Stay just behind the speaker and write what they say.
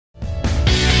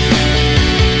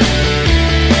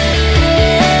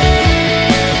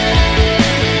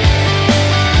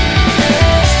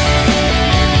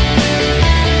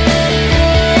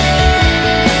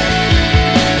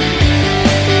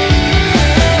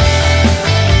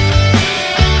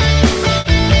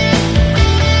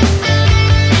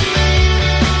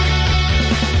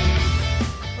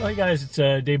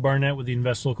It's Dave Barnett with the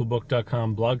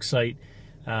InvestLocalBook.com blog site,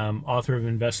 author of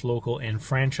Invest Local and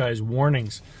Franchise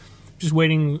Warnings. Just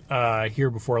waiting here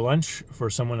before lunch for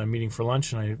someone I'm meeting for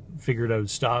lunch, and I figured I would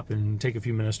stop and take a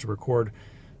few minutes to record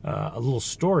a little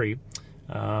story,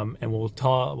 and we'll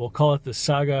call it the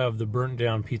saga of the burnt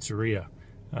down pizzeria,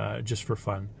 just for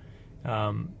fun.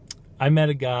 I met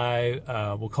a guy,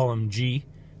 we'll call him G.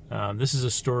 This is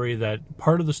a story that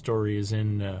part of the story is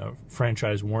in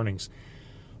Franchise Warnings.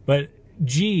 But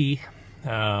G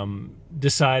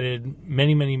decided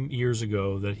many years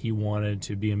ago that he wanted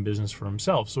to be in business for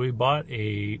himself. So he bought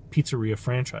a pizzeria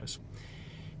franchise.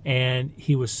 And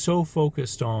he was so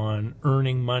focused on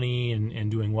earning money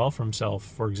and doing well for himself,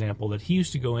 for example, that he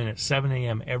used to go in at 7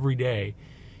 a.m. every day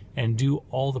and do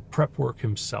all the prep work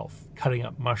himself, cutting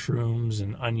up mushrooms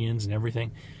and onions and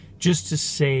everything, just to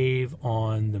save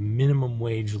on the minimum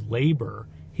wage labor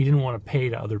he didn't want to pay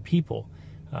to other people.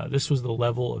 This was the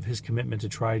level of his commitment to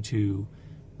try to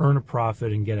earn a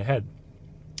profit and get ahead.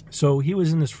 So he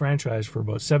was in this franchise for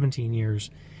about 17 years,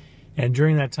 and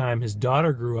during that time his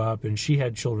daughter grew up and she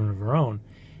had children of her own,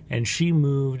 and she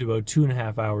moved about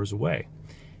 2.5 hours away.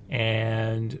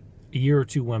 And a year or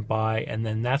two went by, and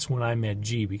then that's when I met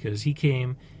G, because he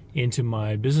came into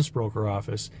my business broker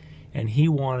office and he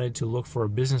wanted to look for a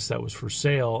business that was for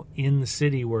sale in the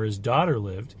city where his daughter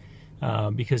lived,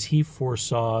 because he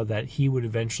foresaw that he would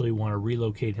eventually want to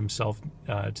relocate himself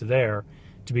to there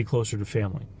to be closer to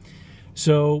family.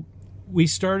 So we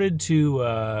started to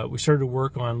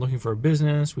work on looking for a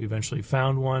business. We eventually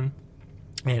found one,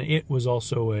 and it was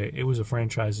also a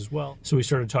franchise as well. So we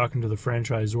started talking to the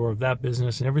franchisor of that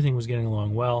business, and everything was getting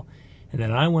along well. And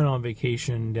then I went on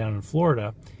vacation down in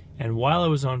Florida, and while I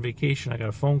was on vacation, I got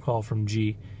a phone call from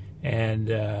G,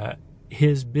 and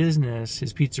his business,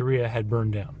 his pizzeria, had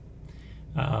burned down.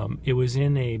 It was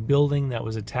in a building that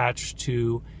was attached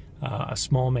to a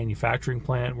small manufacturing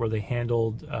plant where they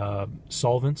handled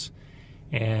solvents.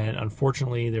 And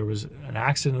unfortunately, there was an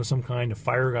accident of some kind. A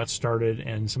fire got started,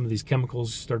 and some of these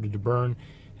chemicals started to burn,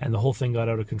 and the whole thing got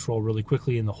out of control really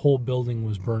quickly, and the whole building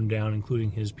was burned down,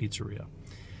 including his pizzeria.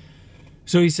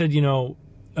 So he said,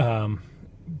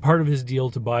 part of his deal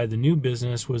to buy the new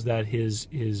business was that his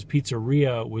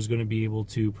pizzeria was going to be able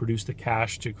to produce the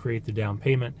cash to create the down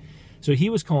payment. So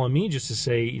he was calling me just to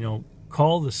say,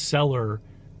 call the seller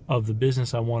of the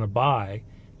business I want to buy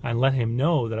and let him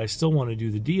know that I still want to do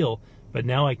the deal, but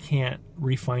now I can't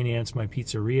refinance my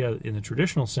pizzeria in the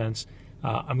traditional sense.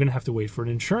 I'm going to have to wait for an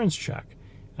insurance check,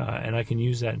 and I can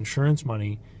use that insurance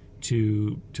money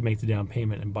to make the down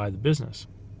payment and buy the business.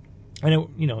 And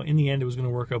in the end, it was going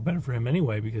to work out better for him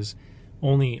anyway, because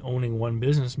only owning one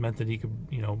business meant that he could,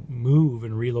 move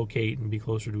and relocate and be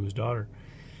closer to his daughter.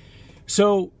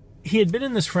 So he had been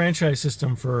in this franchise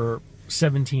system for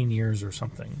 17 years or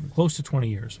something, close to 20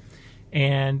 years.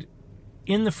 And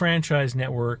in the franchise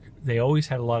network, they always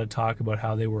had a lot of talk about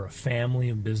how they were a family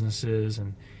of businesses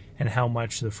and how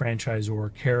much the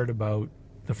franchisor cared about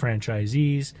the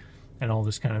franchisees and all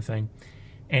this kind of thing.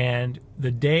 And the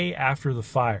day after the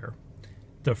fire,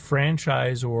 the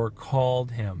franchisor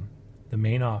called him, the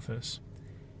main office,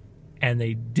 and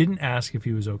they didn't ask if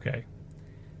he was okay.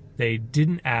 They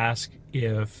didn't ask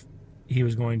if he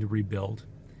was going to rebuild.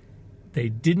 They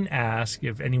didn't ask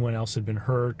if anyone else had been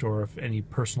hurt or if any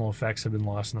personal effects had been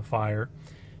lost in the fire.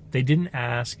 They didn't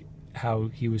ask how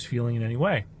he was feeling in any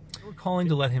way. They were calling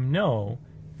to let him know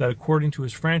that according to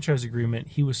his franchise agreement,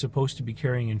 he was supposed to be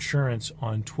carrying insurance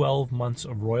on 12 months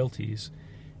of royalties,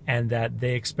 and that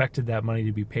they expected that money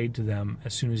to be paid to them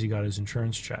as soon as he got his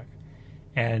insurance check,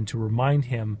 and to remind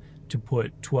him to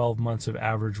put 12 months of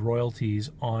average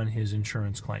royalties on his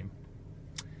insurance claim.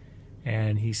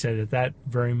 And he said at that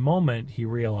very moment, he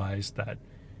realized that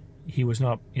he was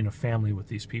not in a family with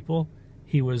these people.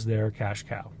 He was their cash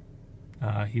cow.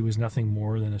 He was nothing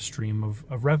more than a stream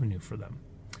of revenue for them.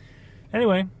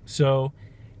 Anyway, so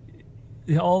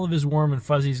all of his warm and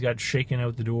fuzzies got shaken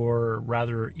out the door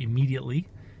rather immediately.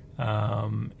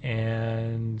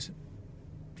 And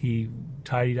he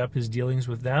tidied up his dealings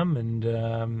with them,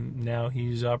 and now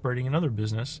he's operating another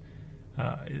business.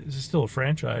 It's still a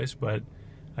franchise, but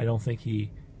I don't think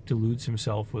he deludes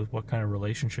himself with what kind of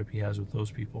relationship he has with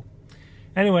those people.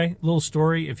 Anyway, little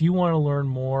story. If you want to learn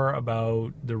more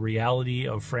about the reality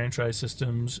of franchise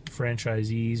systems,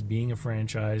 franchisees, being a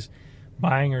franchise,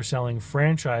 buying or selling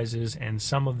franchises, and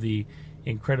some of the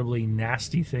incredibly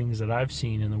nasty things that I've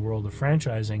seen in the world of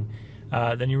franchising,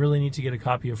 then you really need to get a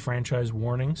copy of Franchise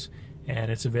Warnings.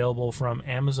 And it's available from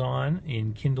Amazon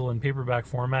in Kindle and paperback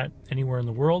format anywhere in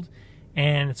the world.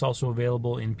 And it's also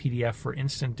available in PDF for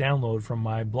instant download from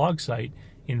my blog site,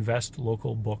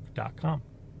 InvestLocalBook.com.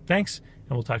 Thanks,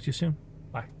 and we'll talk to you soon.